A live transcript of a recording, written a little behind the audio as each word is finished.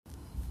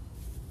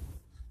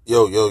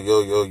Yo, yo,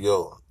 yo, yo,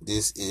 yo.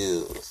 This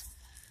is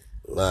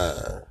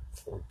live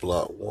from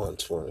block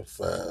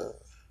 125.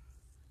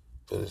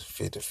 But it's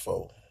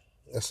 54.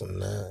 That's a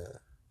 9.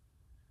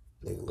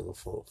 Nigga looking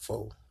for a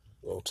 4.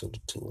 Go to the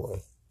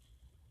 2-way.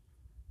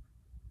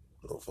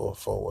 Look for a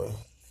 4-way.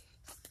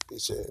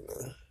 Bitch ass,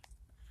 man.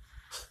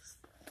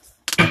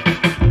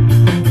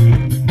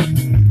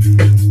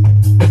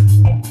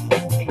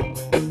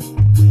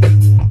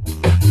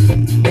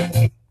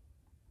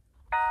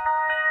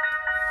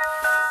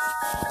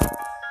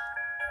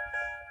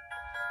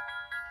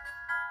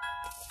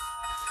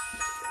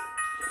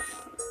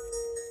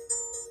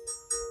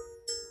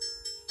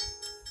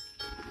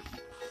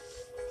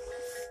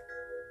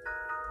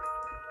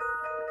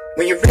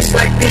 When you're rich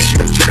like this, you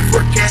try to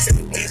forecast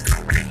everything's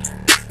gonna rain.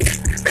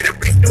 Better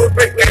break through a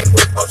break game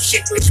with all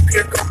shit with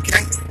pure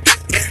cocaine.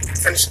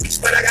 From the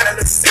streets, but I got a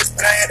little sense,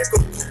 but I had to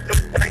go cook no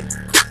brain.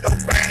 No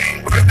brain.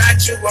 Ain't worried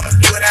about you, I'ma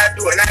do what I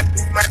do, and I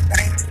do my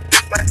thing.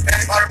 My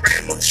thing, all the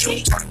brand new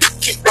shoes,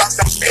 kickbox,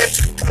 I'm scared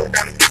to come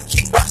down and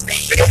kickbox. They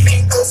real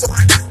mean, go so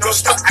I don't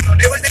stop. I know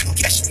they can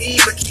catch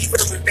me, but keep it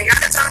a thing. I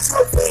got time to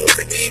smoke food,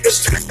 but he bitch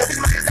trying to stuff his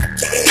mind as I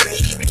can. And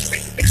he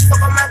bitch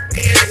fuck on my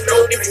bed, and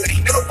no different,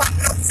 ain't never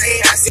popping up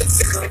saying I sit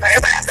sick. If I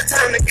ever have the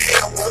time to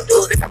get, I won't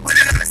do it. If I put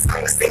it in my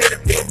song, I sing it a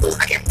bit cool.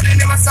 I can't put it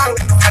in my song,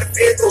 I know how to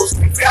feel goes.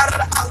 We feel out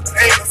of the house, but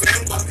I ain't no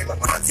feeling good. Give my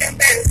mom 10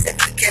 bands,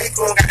 can't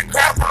cool. Got the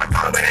crowd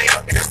on, but I ain't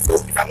up in the school.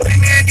 If I put it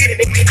in there, did it,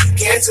 they made it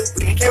again too.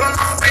 We came a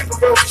long way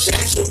from broke shit.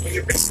 When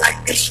you're rich like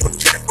this, you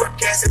try to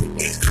forecast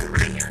everything's gonna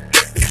rain.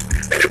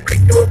 Better break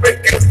through a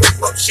break game,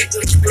 whip up shit,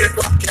 let you feel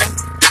cocaine.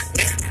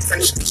 From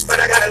the streets, but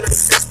I got a little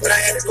sense, but I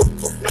had to go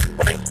cook no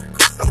brain.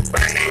 No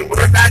brain. Ain't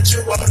worried about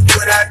you, I'ma do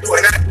what I do,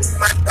 and I do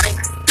my thing.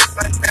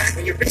 My thing.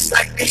 When you're rich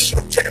like this, you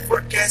try to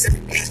forecast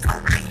everything's gonna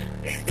rain.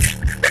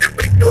 Better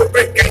break through a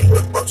break game,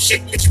 whip up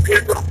shit, let you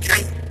feel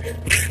cocaine.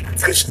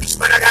 From the streets,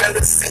 but I got a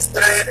little sense,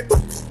 but I had to go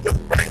cook no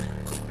brain.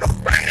 No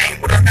brain. Ain't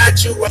worried about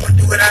you, I'ma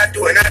do what I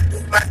do, and I do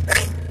my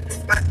thing.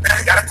 My thing.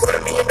 I got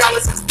 $250,000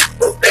 in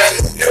both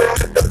days. You know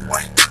I'm a dope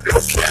boy. No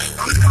care.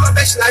 I'm living my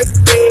best life,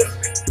 man.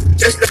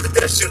 Just look at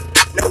the shit.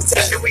 No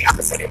tension, we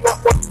opposite. It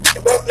won't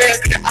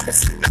last. Be the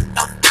opposite.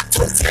 No,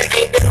 210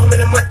 ain't been home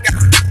in a month.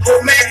 Oh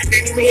man,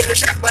 they need me in the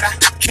shop, but I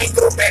can't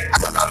go back. I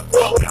got all the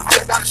floor with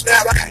 $100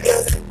 style. I got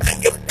nails in it. I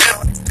ain't give a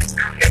damn.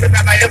 Every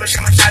rap I ever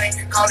shot my shot, ain't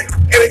call it.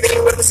 Everything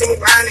you ever see me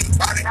grinding,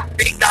 falling.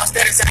 Big dog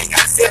status, I ain't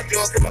got self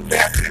deals. Put my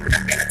back in the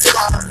rap and I took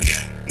off.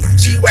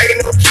 G-Wagon,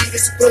 no key,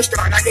 this a push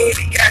start. I can hit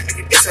the gas,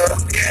 nigga, this up.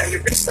 Yeah,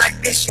 you're rich like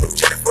this, you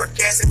try to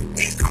forecast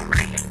everything's gonna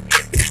rain.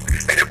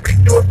 Better break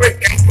through a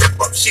break game, whip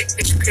up shit,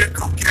 bitch, pure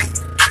cocaine.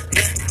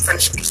 From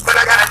the streets, but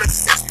I got a little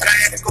sense, but I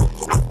had to go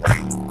cook no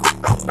brain.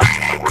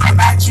 Ain't worried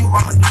about you,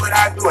 I'ma do what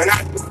I do, and I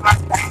do my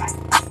thing.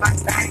 My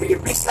thing, when you're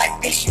rich like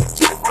this, you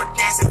try to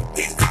forecast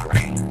everything's gonna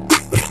rain.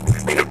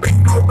 Better break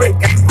through a break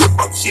game, whip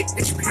up shit,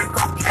 bitch, pure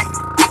cocaine.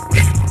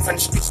 From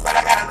the streets, but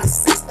I got a little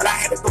sense, but I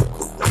had to go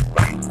cook no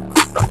brain.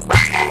 No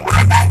brain. Ain't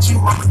worried about you,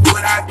 I'ma do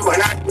what I do,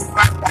 and I do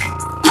my thing.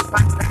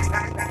 My thing.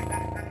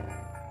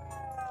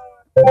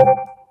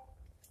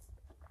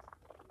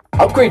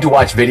 Upgrade to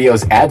watch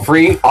videos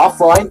ad-free,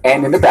 offline,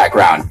 and in the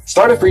background.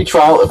 Start a free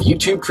trial of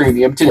YouTube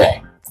Premium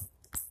today.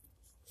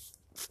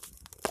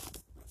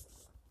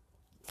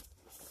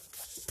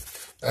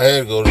 I had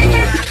to go to the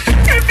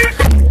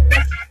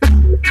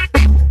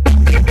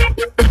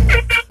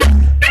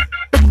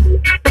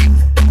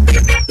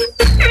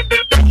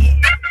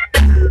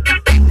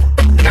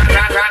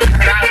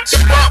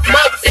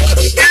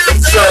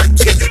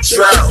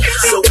drought.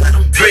 So when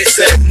I'm bricks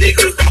that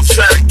nigga, I'm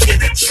trying to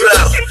get a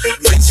drought.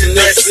 Reaching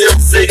that slim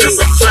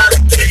figures, I'm trying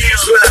to get a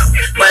drought.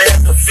 Might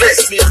have to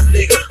flex me a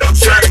nigga, I'm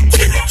trying to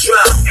get a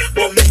drought.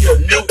 Want me a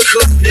new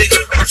cook nigga,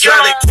 I'm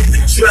trying to get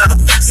a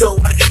drought. So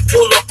I can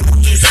pull up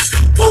on uses,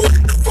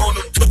 pulling up on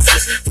them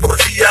deuces.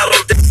 40 out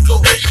on that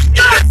scooter, in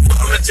that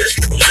phone just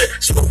cruising.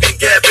 Smoking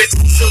cabbage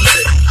and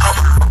Susan, I'm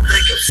a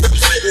nigga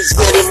Susan. It's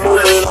getting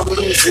moving, I'm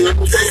losing.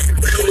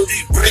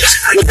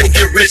 I can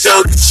get rich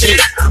out the shit.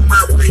 I'm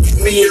out with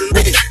me and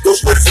me. Go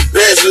spend some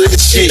bags with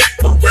this shit.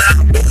 I'm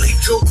riding really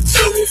cool,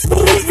 so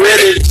I'm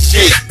ready to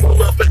shit.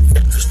 Pull up at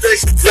the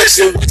station,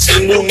 flexing with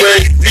your new man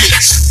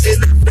beats. In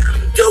the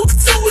go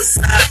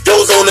suicide,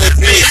 those on that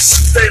bitch.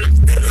 Stay on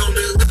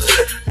the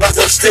hood, like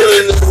I'm still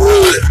in the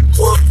hood.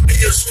 Want to be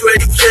a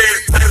straight cat,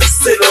 trying to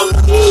sit on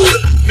the wood.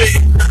 Me,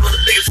 I'm a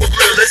nigga for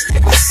real, let's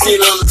get this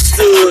shit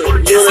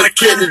understood. You know I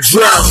get the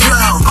drought,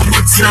 I'ma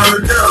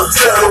turn up,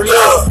 turn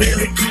up.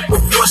 Many people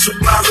push a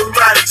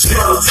Maserati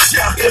truck.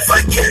 If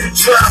I get a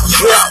drought,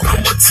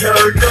 I'ma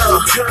turn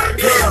up.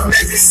 Yeah,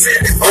 nigga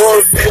said it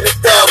all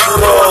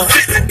 50,000 on.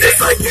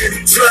 If I get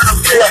a drought,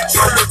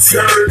 I'ma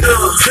turn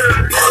up.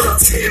 All the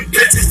 10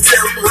 bitches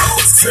tell me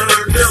Rose turn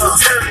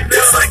up.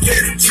 If I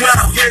get a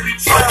drought,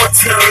 I'ma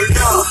turn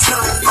up.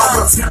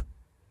 I'ma turn up.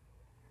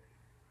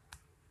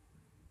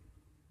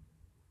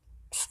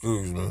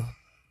 Excuse me.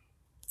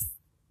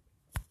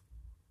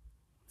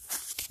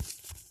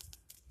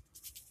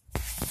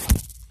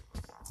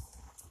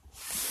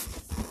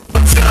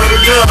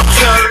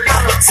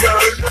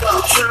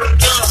 Turn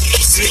up.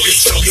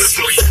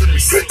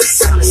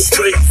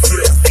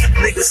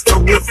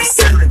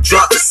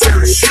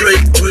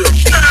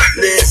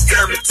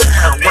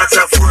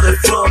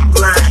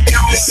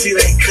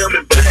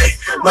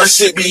 my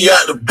shit be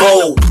out the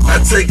bowl. I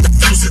take the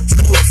juice to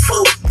a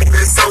folk,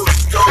 that's on the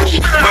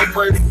stove. My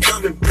money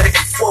coming back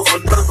and forth,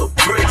 another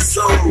brick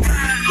sold.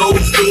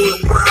 Goes doing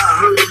what I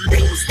heard,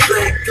 niggas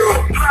back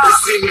up. They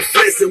see me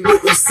flexing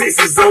with them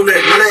sixes on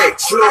that black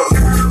truck.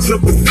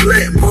 Triple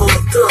flat,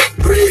 marked up,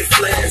 red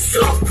flags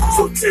up.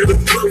 So tell the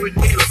club we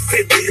need a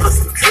 50 or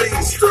some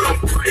clean stuff.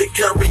 They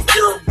call me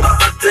young, but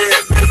my dad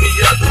made me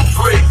out the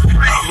break.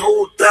 A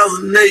whole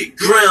 1,008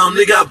 ground,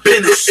 nigga, I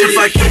been this shit. If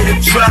I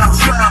can't drop,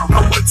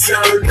 I'ma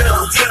turn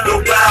up. No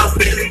wild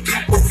Billy,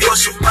 people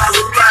rush a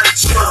Maserati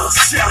truck.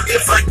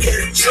 If I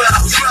can't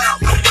drop,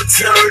 I'ma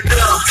turn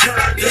up.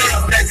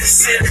 Yeah, I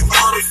just sent it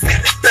on the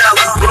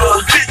 50,000,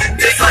 bro.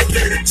 If I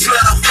can't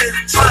drop,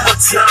 I'ma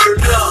turn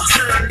up.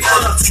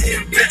 All the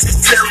 10 bitches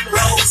tell them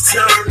hoes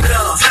turn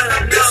up.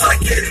 If I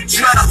can't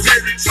drop,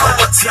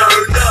 I'ma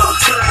turn up.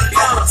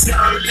 I'ma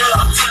turn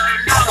up.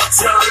 I'ma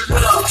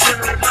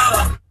turn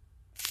up.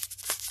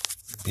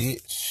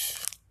 Bitch.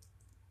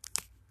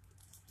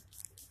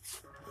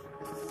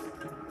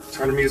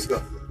 Turn the music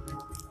up.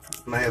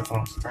 My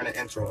headphones. Turn the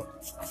intro up.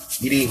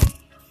 You did.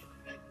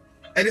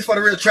 Hey, this for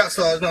the real trap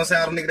stars, you know what I'm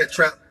saying? All the nigga that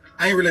trap.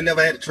 I ain't really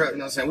never had to trap, you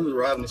know what I'm saying? We was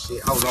robbing this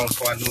shit. I was on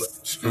before I knew it.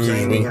 So I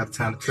ain't even have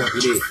time to trap.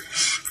 You did.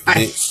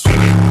 Bitch.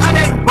 I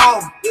that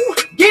ball.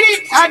 Get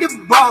it out the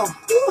ball.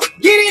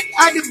 Get it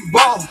out the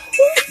ball.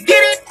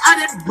 Get it out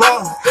the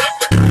ball.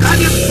 Out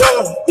the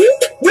ball.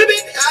 Whip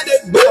it out the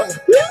ball.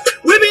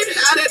 Whip it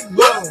out the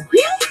ball.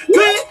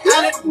 Whip it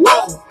out the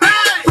ball.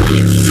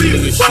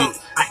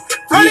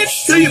 Run it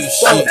to your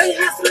phone.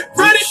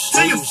 Run it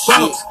to your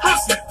phone.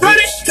 Run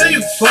it to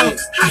your phone.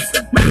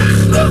 Make a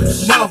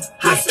little more.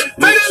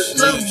 Make a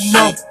little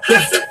more.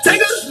 Yeah.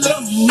 Take a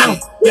little more.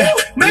 Yeah.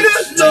 Make a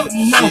little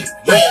more.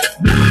 Yeah.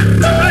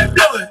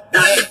 Blow it.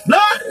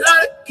 Blow it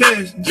like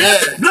cash. Yeah.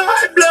 Blow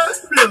it.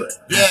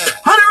 Yeah.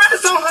 100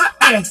 racks on her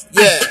ass.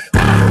 Yeah.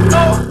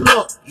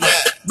 Look.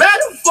 Yeah. Back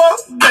and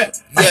forth back.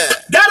 Yeah.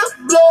 Gotta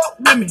blow up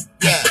with me.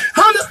 Yeah.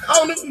 100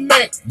 on the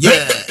Mac.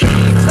 Yeah.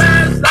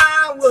 Fast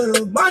line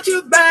with a bunch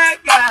of bad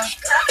guys.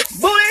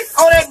 Bullet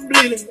on that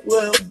bleeding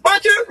with a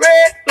bunch of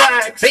red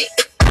flags. Hey.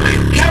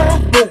 Carol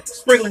boom,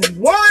 sprinkling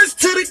ones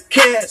to the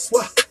cast.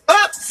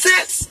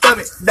 Upset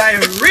stomach,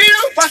 diarrhea,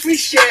 watch me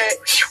shed.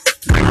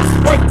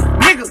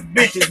 Nigga,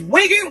 bitches,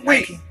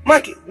 winking,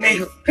 monkey,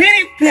 nigga,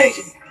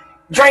 pinky,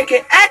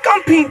 drinking, act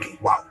on pinky.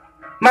 Wow.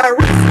 My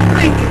wrist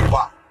blinking.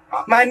 Wow.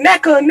 My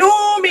neck a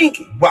new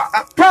minky. Wow.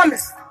 I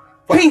promise,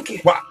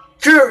 pinky. Wow.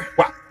 Sure.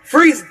 Wow.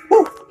 Freezing.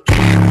 Woo.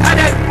 Out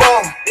that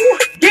ball.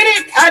 Get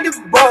it out the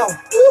ball.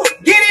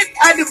 Get it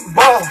out the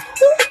ball.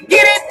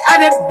 Get it out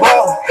that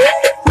ball.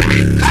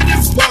 Out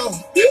that ball.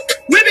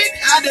 Whip it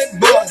out that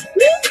ball.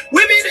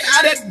 Whip it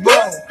out that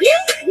ball.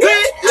 Whip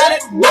it out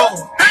that ball.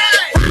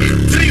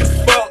 To your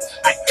folks.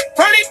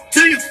 Front it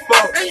to your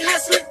folks.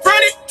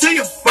 Front it to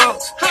your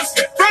folks.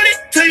 Front it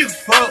to your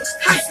folks.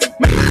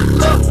 Make a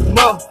little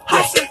more.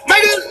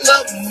 Make a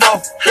little more.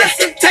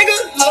 Take a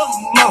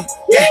little more.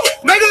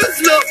 Make a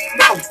little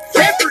more.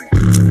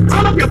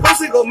 Roll up your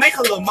boss and go make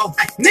a little more.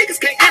 Niggas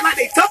can't act like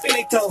they tough in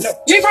they toes.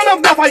 You ain't from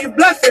the bluff, why you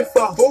bluffing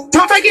for?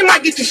 Don't fake it,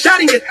 might get you shot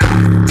in your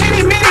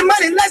any minute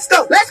money, let's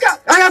go.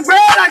 I got bread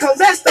like a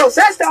Zesto.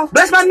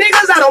 Bless my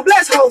niggas, I don't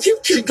bless hoes.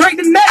 She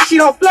drink the neck, she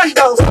don't flush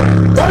those.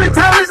 Only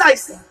time is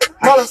icy,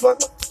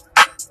 motherfucker.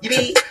 You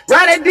need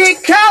ride that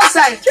dick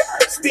outside,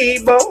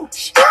 Steve-O.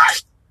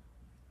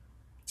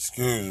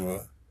 Excuse me.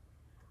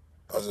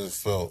 I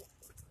just felt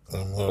in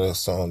the middle of that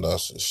song that I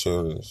should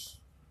share this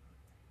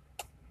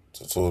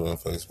to Twitter and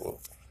Facebook.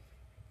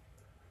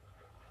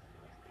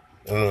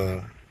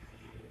 I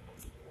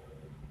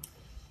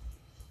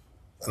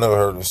never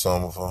heard this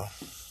song before.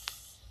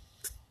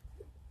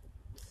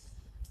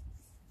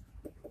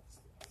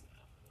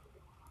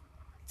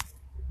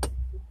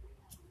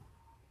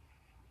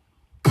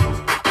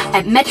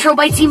 At Metro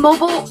by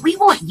T-Mobile, we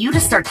want you to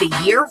start the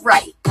year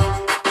right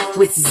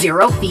with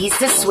 0 fees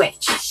to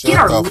switch.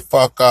 Shut the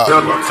fuck up.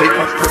 Take my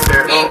pussy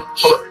off.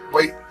 Hold up,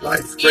 wait,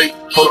 light skate.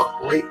 Hold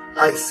up, wait,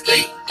 ice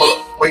skate. Hold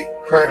up, wait,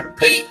 crime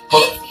pay.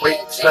 Hold up, wait,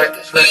 slack.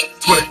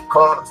 20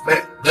 cars,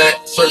 black,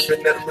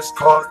 surfing at a missed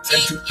car, 10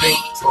 to 8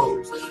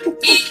 toes.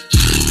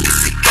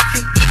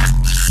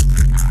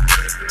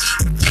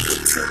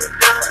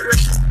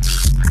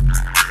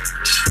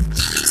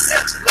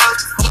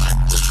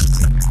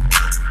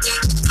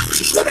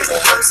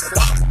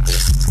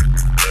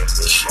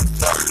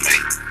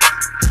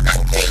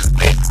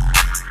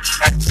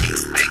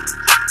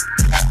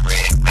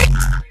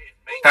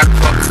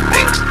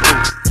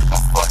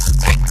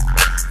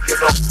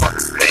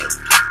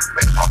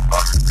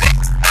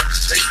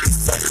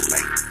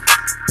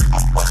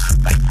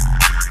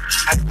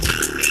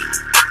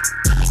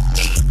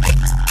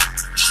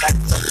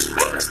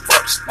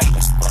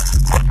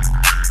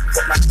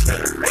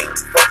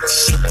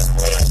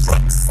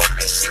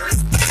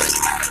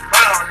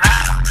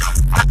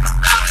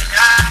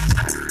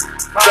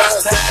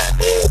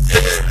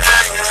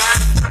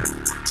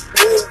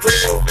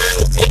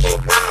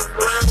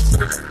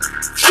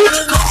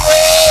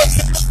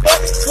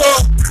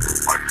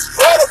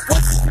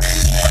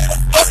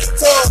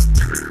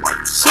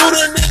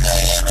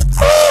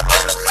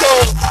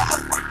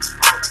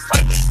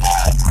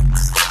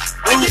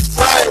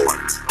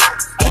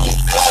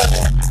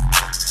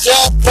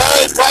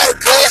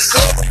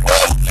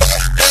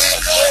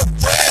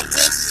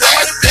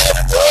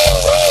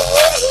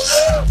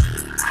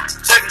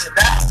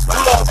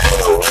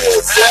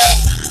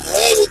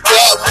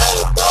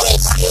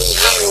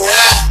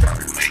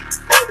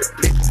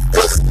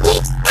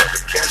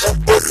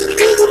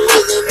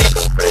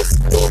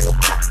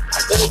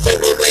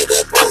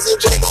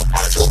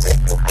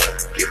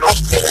 I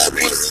feel that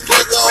pussy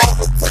nigga off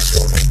a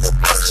pussy nigga.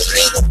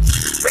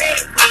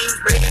 Red wings,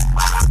 red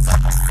while I'm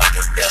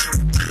fucking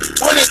devil.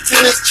 20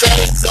 tennis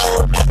chains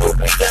on, never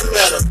make that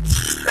metal.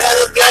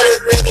 Battle got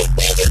it ready,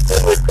 back it to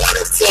it,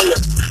 gotta tell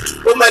her.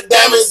 Put my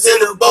diamonds in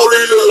the bowl,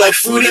 it look like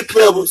fruity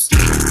pebbles.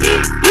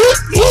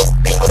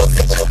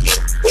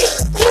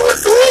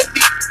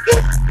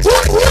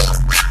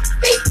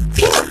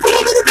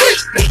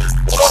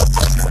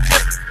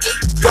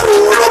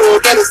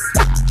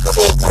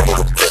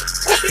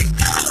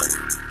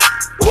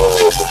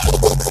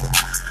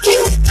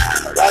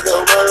 Like a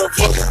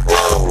motherfucking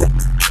bone.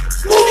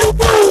 Smoke your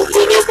bone,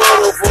 put a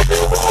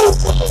motherfucking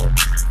bone.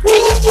 I'm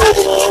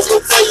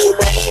gonna tell you,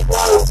 man,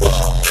 bone.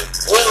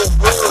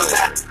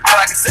 I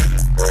like to say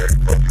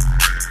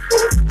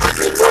I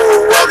can go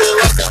walking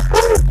like a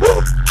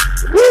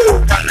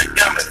got the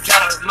gamma,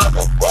 got a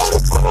lover.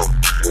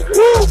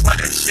 Fuck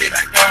that shit, I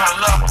got my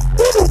lover.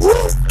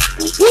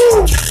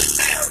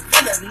 Damn,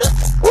 get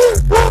nothing.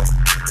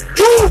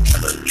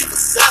 Give a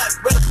side,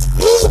 brother.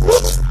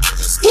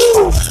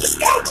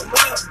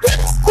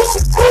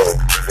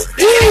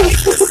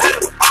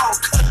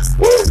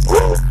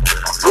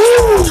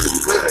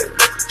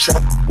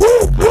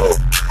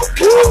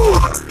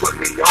 Put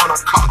me on a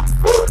car.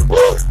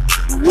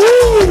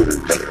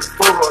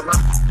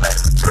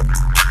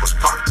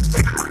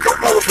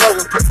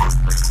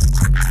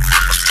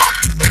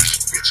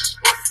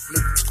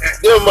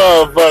 Good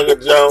motherfucker,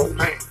 Joe.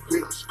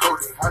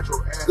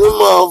 Good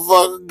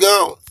motherfucker.